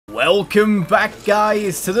Welcome back,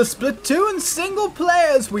 guys, to the Splatoon single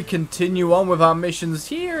players. We continue on with our missions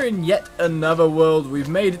here in yet another world. We've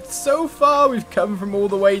made it so far. We've come from all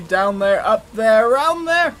the way down there, up there, around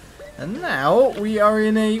there. And now we are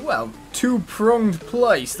in a, well, two-pronged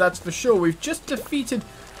place, that's for sure. We've just defeated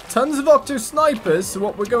tons of Octo Snipers. So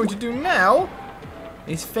what we're going to do now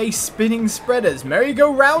is face Spinning Spreaders. Merry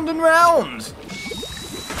go round and round.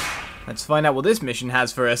 Let's find out what this mission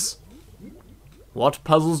has for us. What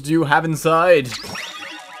puzzles do you have inside?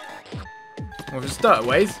 Well, for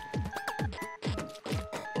startaways,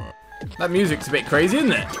 that music's a bit crazy,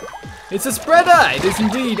 isn't it? It's a spreader! It is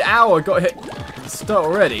indeed. Ow, I got hit at the start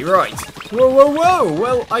already. Right. Whoa, whoa, whoa!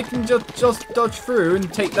 Well, I can just dodge through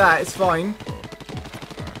and take that. It's fine.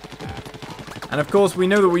 And of course, we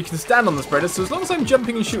know that we can stand on the spreader, so as long as I'm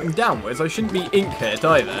jumping and shooting downwards, I shouldn't be ink hurt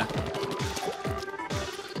either.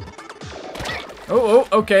 Oh,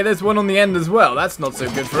 okay, there's one on the end as well. That's not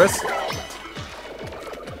so good for us.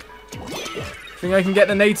 Think I can get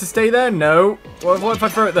the nade to stay there? No. What if I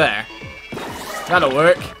throw it there? That'll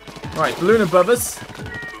work. Right, balloon above us.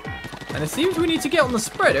 And it seems we need to get on the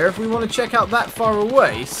spreader if we want to check out that far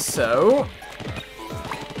away. So,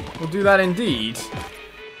 we'll do that indeed.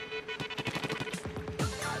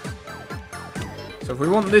 So if we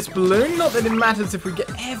want this balloon, not that it matters if we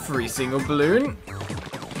get every single balloon.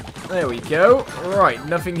 There we go. Right,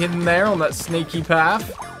 nothing hidden there on that snaky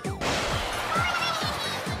path.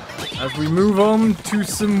 As we move on to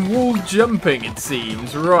some wall jumping, it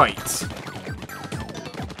seems. Right.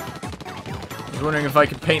 I was wondering if I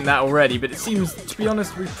could paint that already, but it seems, to be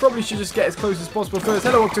honest, we probably should just get as close as possible first.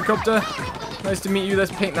 Hello, Octocopter. Nice to meet you.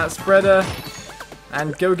 Let's paint that spreader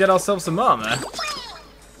and go get ourselves some armor.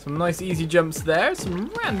 Some nice easy jumps there.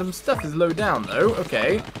 Some random stuff is low down, though.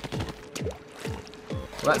 Okay.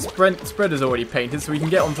 Well, that spreader's already painted, so we can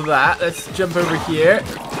get onto that. Let's jump over here.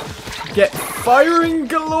 Get firing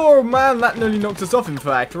galore! Man, that nearly knocked us off, in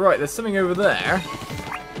fact. Right, there's something over there.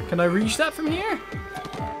 Can I reach that from here?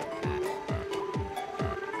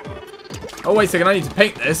 Oh, wait a second, I need to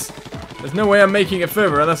paint this. There's no way I'm making it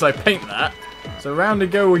further unless I paint that. So round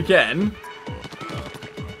and go again.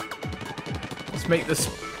 Let's make the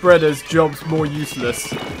spreader's jobs more useless.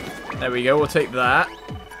 There we go, we'll take that.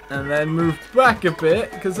 And then move back a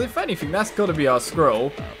bit, because if anything, that's got to be our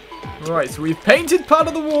scroll. Right, so we've painted part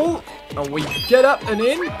of the wall, and we get up and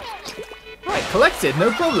in. Right, collected,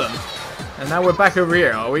 no problem. And now we're back over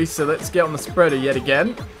here, are we? So let's get on the spreader yet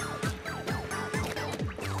again.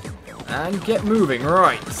 And get moving,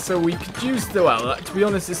 right. So we could use the, well, to be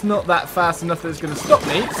honest, it's not that fast enough that it's going to stop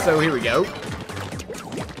me, so here we go.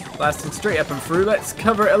 Blasting straight up and through. Let's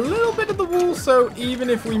cover a little bit of the wall, so even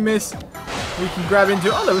if we miss, we can grab into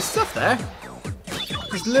it. Oh, there was stuff there.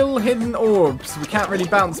 Just little hidden orbs. We can't really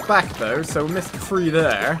bounce back, though, so we missed 3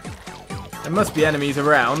 there. There must be enemies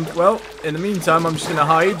around. Well, in the meantime, I'm just going to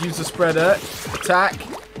hide, use the spreader, attack,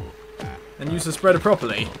 and use the spreader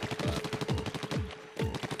properly.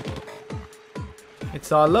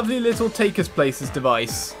 It's our lovely little take us places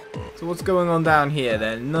device. So what's going on down here,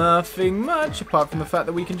 then? Nothing much, apart from the fact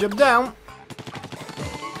that we can jump down.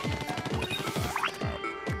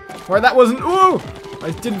 Right, that wasn't... Ooh!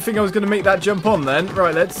 I didn't think I was going to make that jump on then.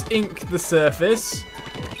 Right, let's ink the surface.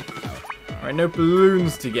 Right, no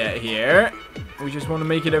balloons to get here. We just want to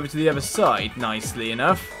make it over to the other side, nicely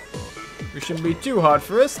enough. It shouldn't be too hard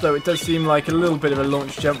for us, though it does seem like a little bit of a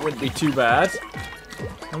launch jump wouldn't be too bad.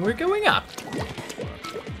 And we're going up.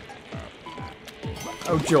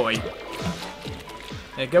 Oh, joy.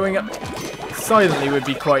 Yeah, going up silently would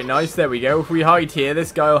be quite nice. There we go. If we hide here,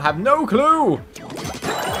 this guy will have no clue.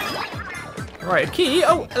 Right, a key.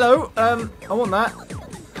 Oh, hello. I want that.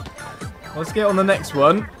 Let's get on the next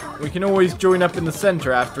one. We can always join up in the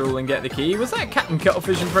center after all and get the key. Was that Captain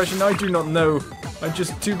Cuttlefish impression? I do not know. I'm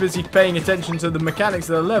just too busy paying attention to the mechanics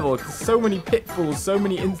of the level. There's so many pitfalls, so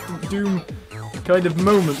many instant doom kind of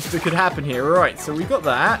moments that could happen here. Right, so we got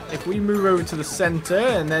that. If we move over to the center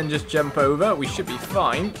and then just jump over, we should be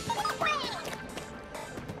fine.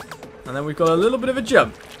 And then we've got a little bit of a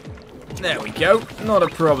jump. There we go. Not a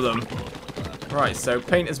problem. Right, so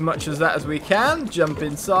paint as much as that as we can. Jump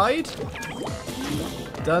inside.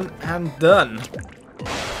 Done and done.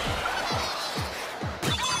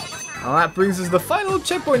 And that brings us to the final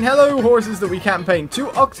checkpoint. Hello, horses that we can't paint. 2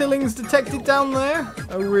 octolings detected down there?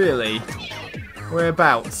 Oh, really?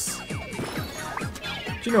 Whereabouts? Do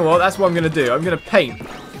you know what? That's what I'm going to do. I'm going to paint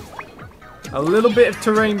a little bit of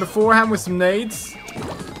terrain beforehand with some nades.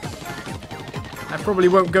 That probably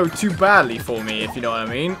won't go too badly for me, if you know what I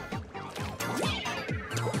mean.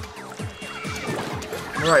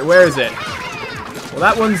 Alright, where is it? Well,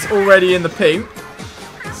 that one's already in the pink.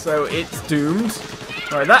 so it's doomed.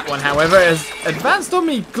 Right, that one, however, has advanced on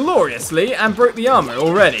me gloriously and broke the armor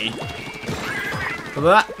already. But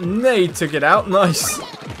that nade took it out. Nice.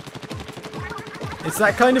 It's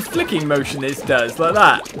that kind of flicking motion this does, like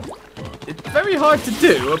that. It's very hard to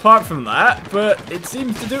do, apart from that, but it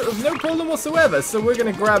seems to do it with no problem whatsoever. So we're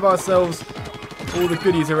going to grab ourselves all the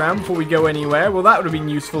goodies around before we go anywhere. Well, that would have been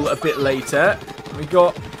useful a bit later. We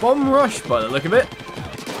got Bomb Rush by the look of it.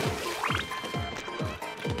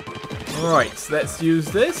 Right, so let's use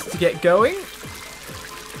this to get going.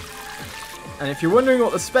 And if you're wondering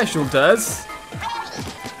what the special does,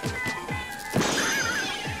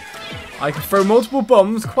 I can throw multiple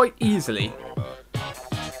bombs quite easily.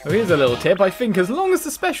 So here's a little tip. I think as long as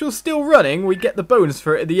the special's still running, we get the bonus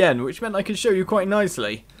for it at the end, which meant I could show you quite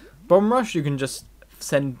nicely. Bomb Rush, you can just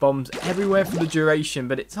send bombs everywhere for the duration,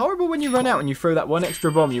 but it's horrible when you run out and you throw that one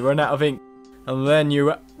extra bomb, you run out of ink, and then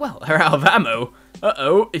you, well, are out of ammo.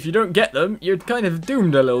 Uh-oh, if you don't get them, you're kind of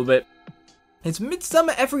doomed a little bit. It's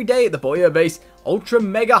midsummer every day at the Boyer base. Ultra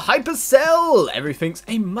Mega Hyper Sell! Everything's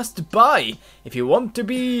a must-buy. If you want to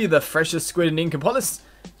be the freshest squid in Inkopolis,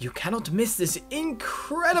 you cannot miss this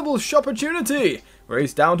incredible shop opportunity.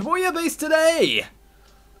 Race down to Boyer base today.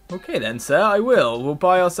 Okay then, sir, I will. We'll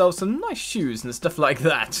buy ourselves some nice shoes and stuff like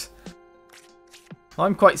that.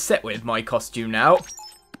 I'm quite set with my costume now.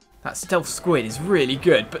 That stealth squid is really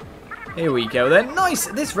good, but here we go then. Nice!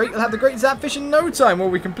 At this rate, we'll have the great Zapfish in no time. Well,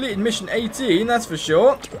 we completed mission 18, that's for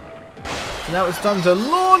sure. So now it's time to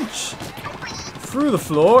launch through the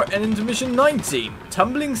floor and into mission 19.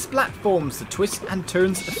 Tumbling Splatforms, the twists and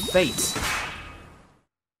turns of fate.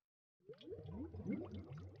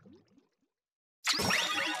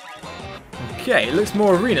 Okay, it looks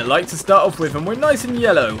more arena-like to start off with, and we're nice and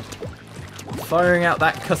yellow. Firing out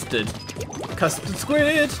that custard. Custard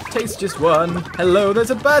squid, tastes just one. Hello,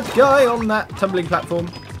 there's a bad guy on that tumbling platform.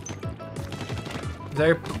 Is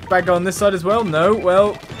there a bad guy on this side as well? No,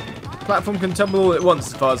 well, platform can tumble all at once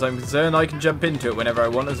as far as I'm concerned. I can jump into it whenever I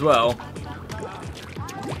want as well.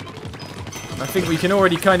 I think we can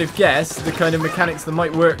already kind of guess the kind of mechanics that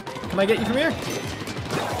might work. Can I get you from here?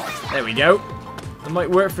 There we go. That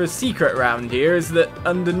might work for a secret round here, is that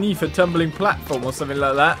underneath a tumbling platform or something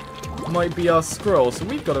like that might be our scroll. So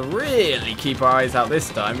we've got to really keep our eyes out this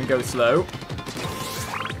time and go slow.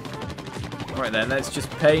 Right then, let's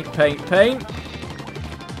just paint, paint, paint.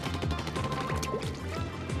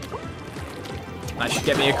 That should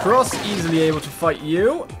get me across, easily able to fight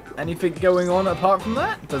you. Anything going on apart from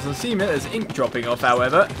that? Doesn't seem it. There's ink dropping off,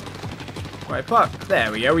 however. Right, park.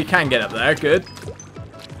 There we go. We can get up there. Good.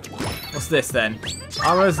 What's this then?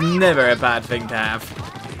 Armor's never a bad thing to have.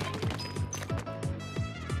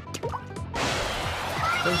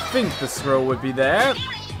 Don't think the scroll would be there.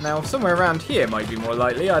 Now, somewhere around here might be more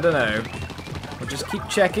likely. I don't know. We'll just keep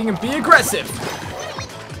checking and be aggressive.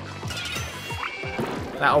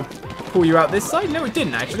 That'll pull you out this side? No, it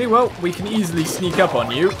didn't actually. Well, we can easily sneak up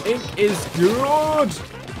on you. Ink is good.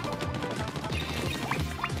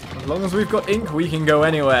 As long as we've got ink, we can go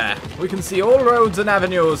anywhere. We can see all roads and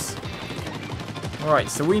avenues. Alright,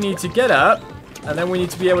 so we need to get up, and then we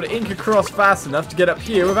need to be able to ink across fast enough to get up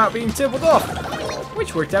here without being tippled off.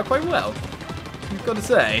 Which worked out quite well, I've got to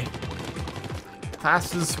say.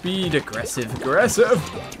 Fast as speed, aggressive, aggressive.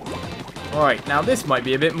 Alright, now this might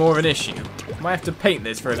be a bit more of an issue. Might have to paint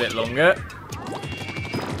this for a bit longer.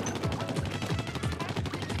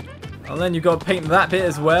 And then you've got to paint that bit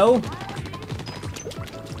as well.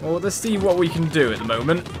 Well, let's see what we can do at the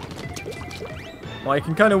moment. Well, I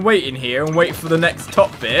can kind of wait in here and wait for the next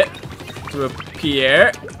top bit to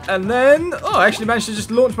appear. And then, oh, I actually managed to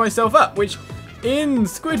just launch myself up, which in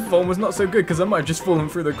squid form was not so good because I might have just fallen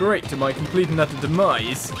through the grate to my complete and utter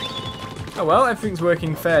demise. Oh well, everything's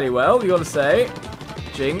working fairly well, you gotta say.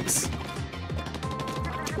 Jinx.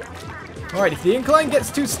 Alright, if the incline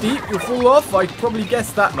gets too steep, you'll fall off. I probably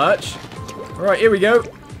guessed that much. Alright, here we go.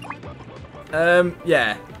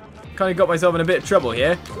 Yeah. Kind of got myself in a bit of trouble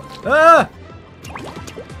here. Ah!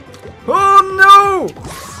 Oh no!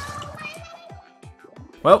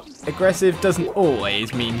 Well, aggressive doesn't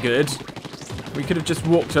always mean good. We could have just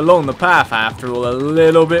walked along the path after all a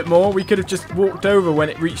little bit more. We could have just walked over when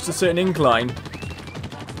it reached a certain incline.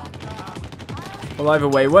 Well, either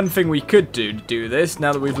way, one thing we could do to do this,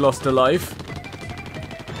 now that we've lost a life,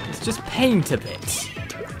 is just paint a bit.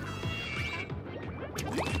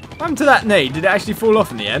 What happened to that nade? Did it actually fall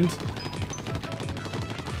off in the end?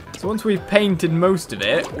 So once we've painted most of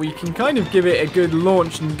it, we can kind of give it a good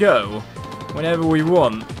launch and go whenever we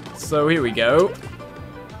want. So here we go.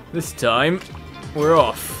 This time, we're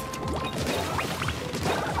off.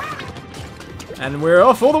 And we're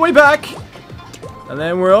off all the way back. And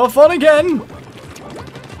then we're off on again.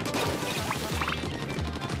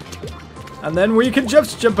 And then we can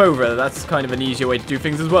just jump over. That's kind of an easier way to do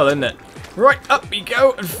things as well, isn't it? Right, up we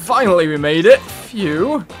go. And finally we made it.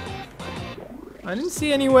 Phew. I didn't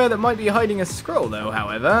see anywhere that might be hiding a scroll, though,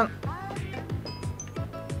 however.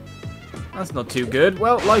 That's not too good.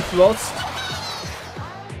 Well, life lost.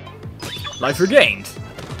 Life regained.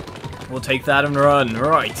 We'll take that and run.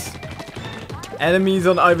 Right. Enemies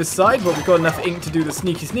on either side, but we've got enough ink to do the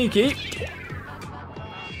sneaky sneaky.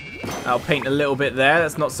 I'll paint a little bit there.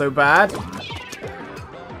 That's not so bad.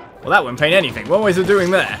 Well, that won't paint anything. What ways of doing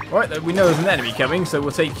there? Right, we know there's an enemy coming, so we'll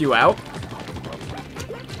take you out.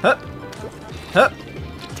 Hup. Hup.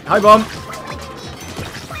 Hi, bomb.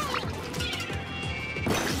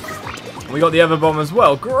 We got the other bomb as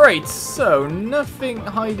well. Great. So, nothing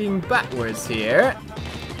hiding backwards here.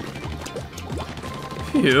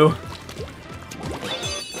 Phew.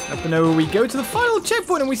 Up and over we go to the final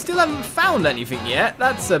checkpoint, and we still haven't found anything yet.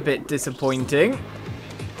 That's a bit disappointing.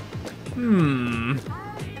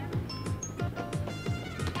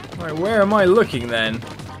 Right, where am I looking then?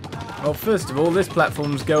 Well, first of all, this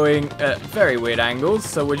platform's going at very weird angles,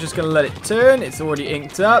 so we're just going to let it turn. It's already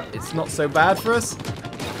inked up. It's not so bad for us.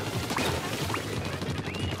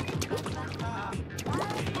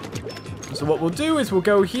 So what we'll do is we'll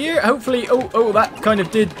go here. Hopefully, oh, that kind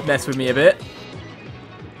of did mess with me a bit.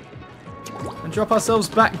 And drop ourselves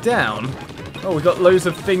back down. Oh, we've got loads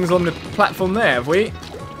of things on the platform there, have we?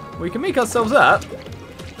 We can make ourselves up.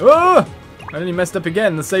 Oh! I only messed up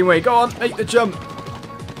again the same way. Go on, make the jump.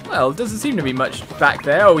 Well, doesn't seem to be much back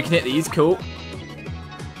there. Oh, we can hit these. Cool.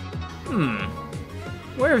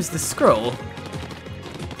 Where is the scroll?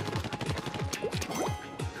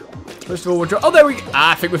 First of all, we'll drop. Oh, there we go.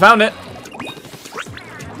 Ah, I think we found it.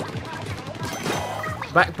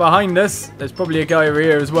 Back behind us. There's probably a guy over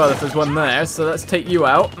here as well if there's one there. So let's take you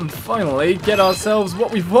out and finally get ourselves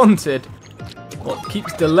what we've wanted. What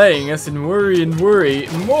keeps delaying us and worry and worry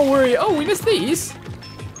and more worry. Oh, we missed these.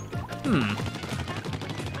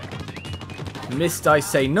 Missed, I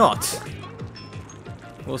say not.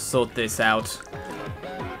 We'll sort this out.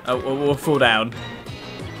 Oh, we'll fall down.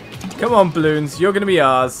 Come on, balloons. You're going to be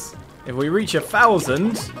ours. If we reach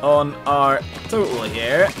 1,000 on our total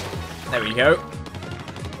here. There we go.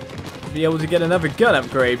 Be able to get another gun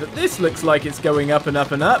upgrade. But this looks like it's going up and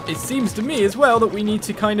up and up. It seems to me as well that we need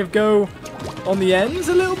to kind of go on the ends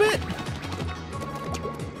a little bit.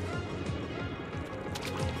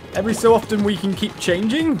 Every so often we can keep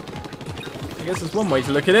changing. I guess there's one way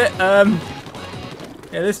to look at it.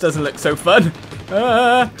 Yeah, this doesn't look so fun.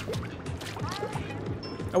 Oh,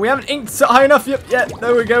 we haven't inked high enough yet.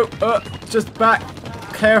 There we go. Just back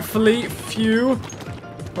carefully. Phew.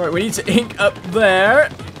 Alright, we need to ink up there.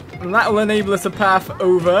 And that will enable us a path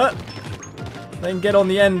over. Then get on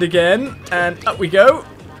the end again. And up we go.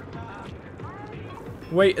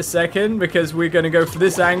 Wait a second, because we're going to go for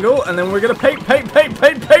this angle. And then we're going to paint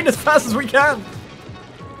as fast as we can.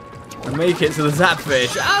 And make it to the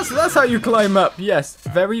Zapfish. Ah, so that's how you climb up. Yes,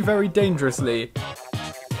 very, very dangerously.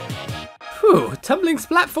 Whew, tumbling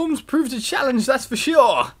splatforms proved a challenge, that's for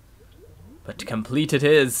sure. But complete it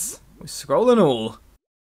is, with scroll and all.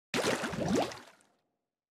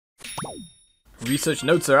 Research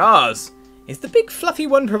notes are ours. Is the big fluffy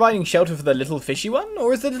one providing shelter for the little fishy one?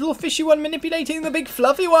 Or is the little fishy one manipulating the big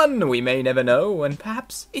fluffy one? We may never know, and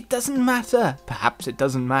perhaps it doesn't matter. Perhaps it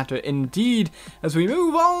doesn't matter indeed. As we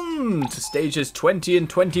move on to stages 20 and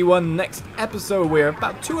 21 next episode, we're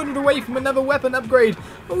about 200 away from another weapon upgrade.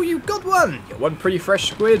 Oh, you got one! You're one pretty fresh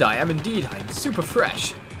squid. I am indeed. I am super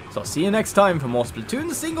fresh. So I'll see you next time for more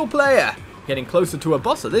Splatoon single player. Getting closer to a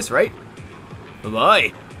boss at this rate.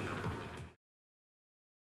 Bye-bye.